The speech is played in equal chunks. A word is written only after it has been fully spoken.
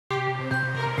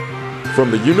From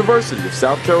the University of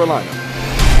South Carolina,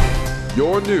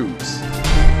 your news,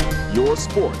 your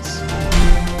sports,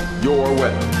 your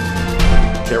weather.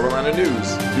 Carolina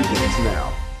News begins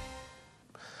now.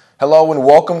 Hello and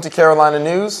welcome to Carolina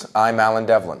News. I'm Alan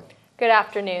Devlin. Good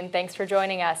afternoon. Thanks for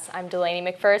joining us. I'm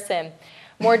Delaney McPherson.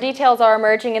 More details are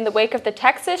emerging in the wake of the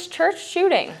Texas church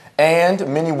shooting. And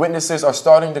many witnesses are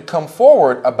starting to come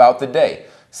forward about the day.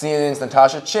 CNN's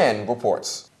Natasha Chen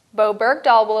reports. Bo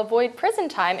Bergdahl will avoid prison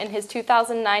time in his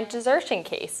 2009 desertion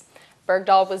case.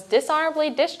 Bergdahl was dishonorably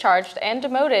discharged and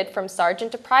demoted from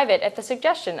sergeant to private at the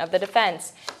suggestion of the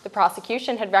defense. The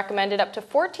prosecution had recommended up to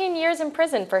 14 years in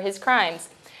prison for his crimes.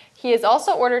 He is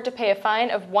also ordered to pay a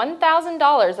fine of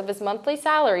 $1,000 of his monthly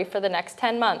salary for the next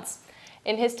 10 months.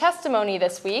 In his testimony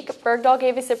this week, Bergdahl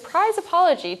gave a surprise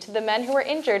apology to the men who were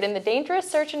injured in the dangerous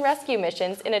search and rescue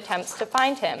missions in attempts to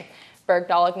find him.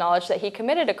 Bergdahl acknowledged that he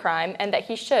committed a crime and that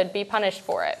he should be punished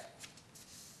for it.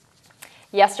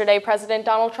 Yesterday, President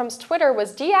Donald Trump's Twitter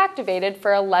was deactivated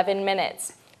for 11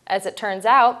 minutes. As it turns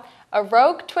out, a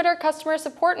rogue Twitter customer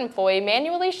support employee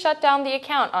manually shut down the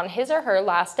account on his or her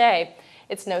last day.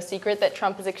 It's no secret that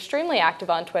Trump is extremely active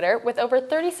on Twitter, with over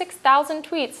 36,000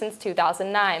 tweets since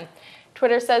 2009.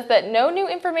 Twitter says that no new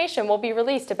information will be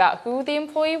released about who the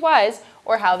employee was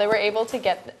or how they were able to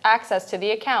get access to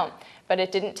the account. But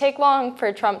it didn't take long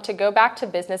for Trump to go back to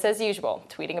business as usual,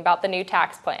 tweeting about the new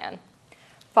tax plan.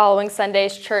 Following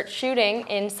Sunday's church shooting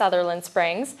in Sutherland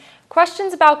Springs,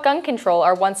 questions about gun control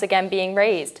are once again being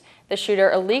raised. The shooter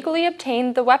illegally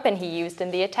obtained the weapon he used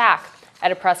in the attack.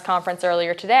 At a press conference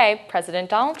earlier today, President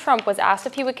Donald Trump was asked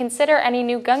if he would consider any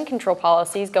new gun control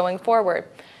policies going forward.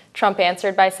 Trump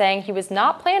answered by saying he was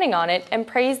not planning on it and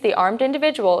praised the armed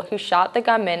individual who shot the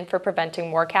gunman for preventing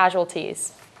more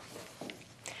casualties.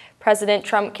 President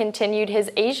Trump continued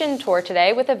his Asian tour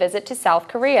today with a visit to South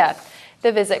Korea.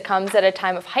 The visit comes at a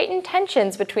time of heightened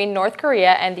tensions between North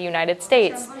Korea and the United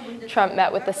States. Trump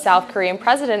met with the South Korean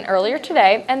president earlier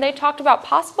today, and they talked about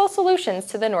possible solutions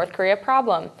to the North Korea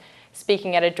problem.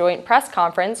 Speaking at a joint press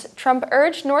conference, Trump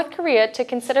urged North Korea to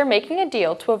consider making a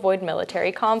deal to avoid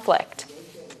military conflict.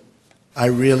 I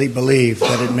really believe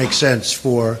that it makes sense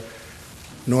for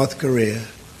North Korea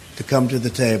to come to the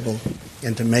table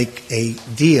and to make a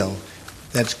deal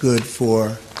that's good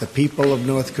for the people of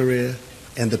North Korea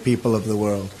and the people of the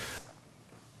world.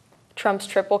 Trump's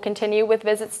trip will continue with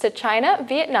visits to China,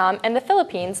 Vietnam, and the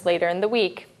Philippines later in the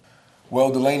week.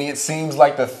 Well, Delaney, it seems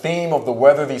like the theme of the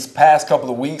weather these past couple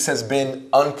of weeks has been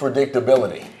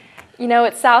unpredictability. You know,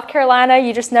 it's South Carolina.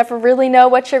 You just never really know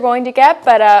what you're going to get,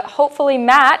 but hopefully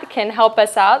Matt can help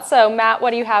us out. So, Matt,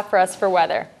 what do you have for us for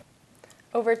weather?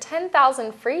 Over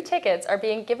 10,000 free tickets are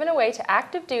being given away to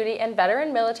active duty and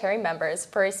veteran military members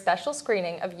for a special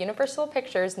screening of Universal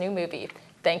Pictures' new movie,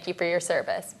 Thank You for Your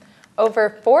Service. Over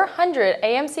 400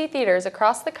 AMC theaters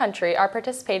across the country are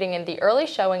participating in the early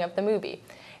showing of the movie.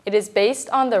 It is based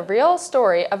on the real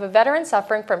story of a veteran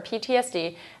suffering from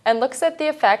PTSD and looks at the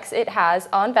effects it has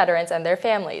on veterans and their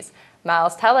families.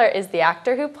 Miles Teller is the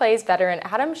actor who plays veteran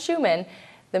Adam Schumann.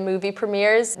 The movie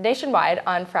premieres nationwide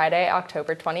on Friday,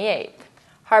 October 28th.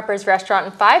 Harper's restaurant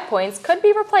in Five Points could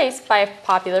be replaced by a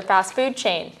popular fast food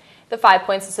chain. The Five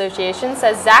Points Association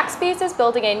says Zaxby's is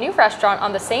building a new restaurant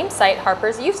on the same site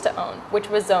Harper's used to own, which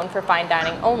was zoned for fine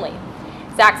dining only.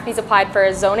 Zaxby's applied for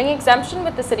a zoning exemption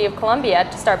with the City of Columbia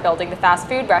to start building the fast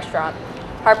food restaurant.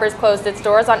 Harper's closed its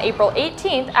doors on April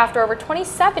 18th after over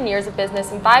 27 years of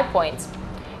business in Five Points.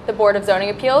 The Board of Zoning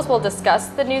Appeals will discuss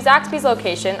the new Zaxby's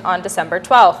location on December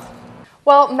 12th.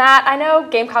 Well, Matt, I know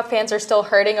Gamecock fans are still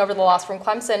hurting over the loss from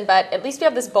Clemson, but at least we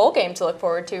have this bowl game to look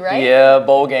forward to, right? Yeah,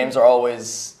 bowl games are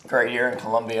always great here in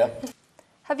Columbia.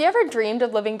 Have you ever dreamed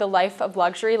of living the life of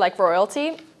luxury like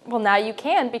royalty? Well, now you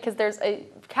can, because there's a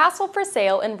castle for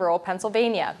sale in rural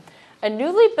Pennsylvania. A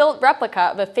newly built replica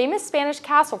of a famous Spanish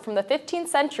castle from the 15th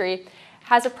century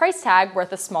has a price tag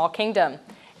worth a small kingdom.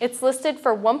 It's listed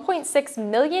for $1.6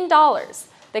 million.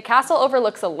 The castle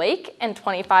overlooks a lake and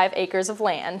 25 acres of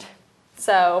land.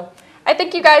 So I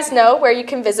think you guys know where you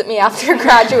can visit me after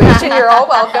graduation. You're all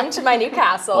welcome to my new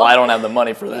castle. Well, I don't have the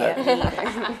money for that.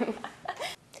 Yeah.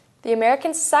 The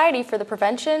American Society for the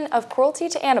Prevention of Cruelty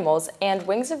to Animals and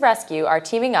Wings of Rescue are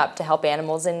teaming up to help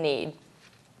animals in need.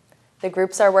 The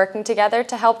groups are working together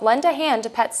to help lend a hand to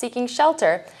pets seeking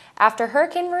shelter after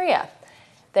Hurricane Maria.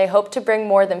 They hope to bring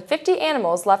more than 50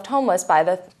 animals left homeless by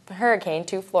the hurricane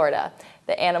to Florida.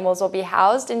 The animals will be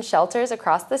housed in shelters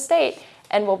across the state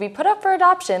and will be put up for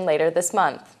adoption later this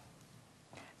month.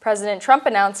 President Trump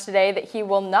announced today that he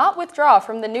will not withdraw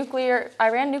from the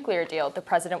Iran nuclear deal. The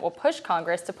president will push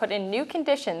Congress to put in new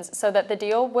conditions so that the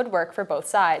deal would work for both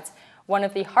sides. One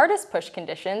of the hardest push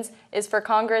conditions is for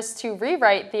Congress to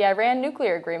rewrite the Iran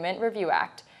Nuclear Agreement Review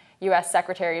Act. U.S.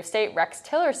 Secretary of State Rex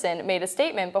Tillerson made a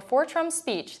statement before Trump's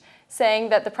speech saying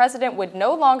that the president would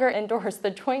no longer endorse the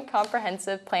Joint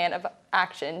Comprehensive Plan of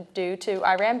Action due to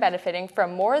Iran benefiting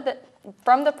from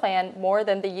the plan more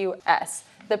than the U.S.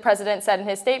 The president said in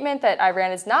his statement that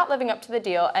Iran is not living up to the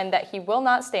deal and that he will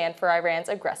not stand for Iran's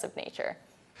aggressive nature.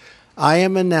 I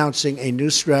am announcing a new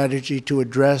strategy to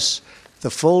address the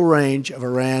full range of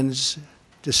Iran's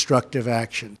destructive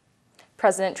action.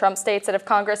 President Trump states that if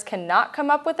Congress cannot come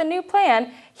up with a new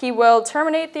plan, he will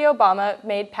terminate the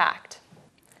Obama-made pact.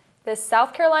 This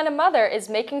South Carolina mother is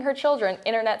making her children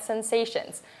internet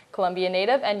sensations. Columbia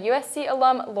native and USC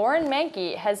alum Lauren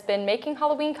Mankey has been making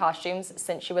Halloween costumes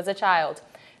since she was a child.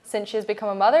 Since she has become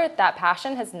a mother, that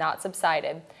passion has not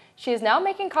subsided. She is now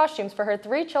making costumes for her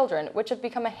 3 children, which have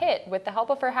become a hit with the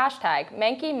help of her hashtag,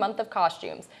 Mankey Month of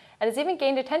Costumes, and has even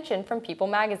gained attention from People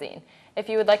magazine. If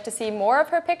you would like to see more of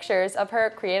her pictures of her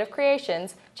creative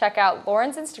creations, check out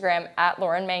Lauren's Instagram at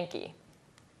Lauren Mankey.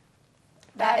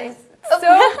 That is so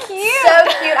cute. So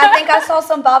cute. I think I saw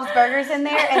some Bob's Burgers in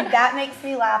there, and that makes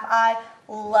me laugh. I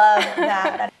love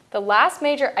that. The last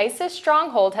major ISIS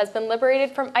stronghold has been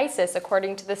liberated from ISIS,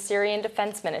 according to the Syrian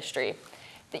Defense Ministry.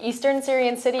 The eastern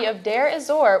Syrian city of Deir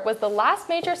ez-Zor was the last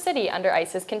major city under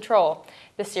ISIS control.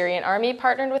 The Syrian army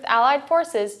partnered with allied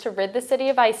forces to rid the city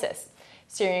of ISIS.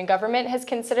 Syrian government has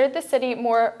considered the city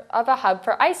more of a hub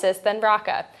for ISIS than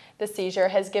Raqqa. The seizure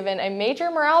has given a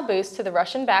major morale boost to the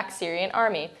Russian-backed Syrian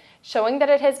army, showing that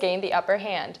it has gained the upper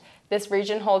hand. This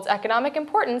region holds economic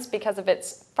importance because of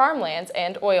its farmlands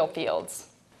and oil fields.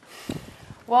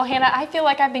 Well, Hannah, I feel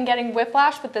like I've been getting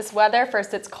whiplash with this weather.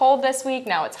 First it's cold this week,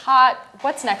 now it's hot.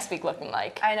 What's next week looking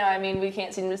like? I know, I mean, we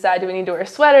can't seem to decide, do we need to wear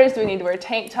sweaters, do we need to wear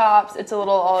tank tops? It's a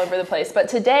little all over the place, but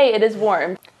today it is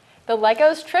warm. The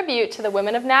Legos tribute to the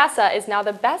Women of NASA is now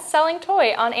the best-selling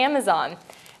toy on Amazon.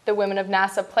 The Women of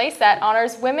NASA playset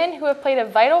honors women who have played a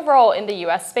vital role in the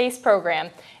U.S. space program.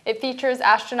 It features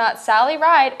astronaut Sally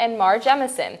Ride and Marge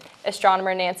Emison,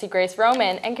 astronomer Nancy Grace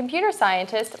Roman, and computer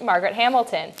scientist Margaret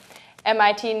Hamilton.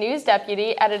 MIT News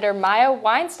Deputy Editor Maya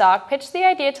Weinstock pitched the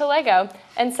idea to LEGO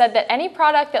and said that any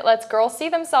product that lets girls see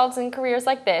themselves in careers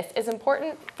like this is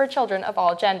important for children of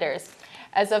all genders.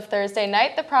 As of Thursday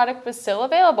night, the product was still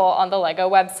available on the LEGO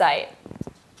website.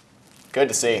 Good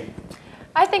to see.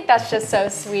 I think that's just so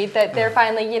sweet that they're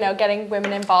finally, getting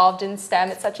women involved in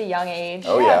STEM at such a young age.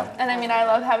 Oh, yeah. And I mean, I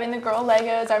love having the girl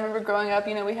Legos. I remember growing up,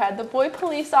 we had the boy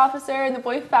police officer and the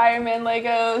boy fireman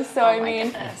Legos. So,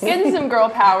 getting some girl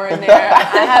power in there.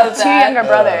 I have 2 younger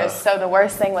brothers, so the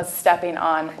worst thing was stepping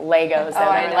on Legos and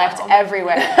they're left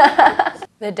everywhere.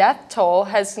 The death toll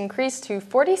has increased to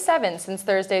 47 since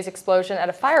Thursday's explosion at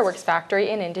a fireworks factory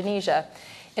in Indonesia.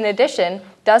 In addition,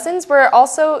 dozens were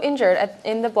also injured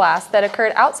in the blast that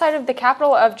occurred outside of the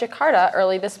capital of Jakarta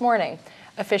early this morning.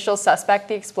 Officials suspect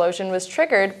the explosion was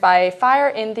triggered by a fire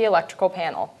in the electrical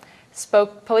panel.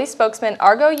 Police spokesman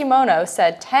Argo Yumono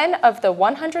said 10 of the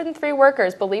 103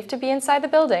 workers believed to be inside the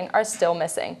building are still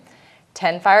missing.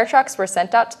 10 fire trucks were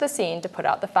sent out to the scene to put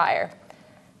out the fire.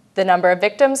 The number of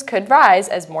victims could rise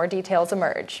as more details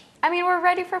emerge. I mean, we're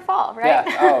ready for fall, right?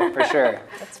 Yeah, oh, for sure.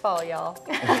 It's fall, y'all.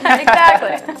 Exactly.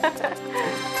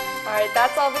 All right,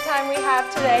 that's all the time we have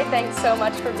today. Thanks so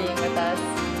much for being with us.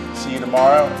 See you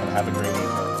tomorrow, and have a great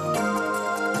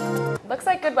evening. Looks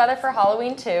like good weather for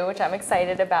Halloween too, which I'm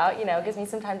excited about. It gives me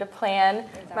some time to plan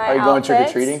my Are you going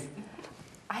outfits. trick-or-treating?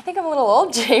 I think I'm a little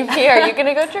old, JP. Are you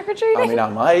gonna go trick-or-treating? I mean, I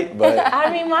might, but I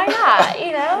mean, why not?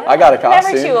 I got a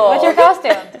costume. Never too old. What's your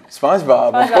costume?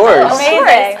 SpongeBob, of course.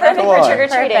 Amazing. Perfect Come for on.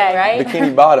 trick-or-treating, right?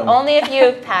 Bikini Bottom. Only if you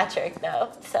have Patrick, though,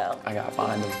 so. I gotta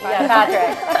find him. Yeah,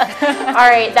 Patrick. All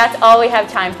right, that's all we have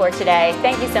time for today.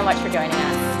 Thank you so much for joining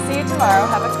us. See you tomorrow.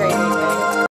 Have a great evening.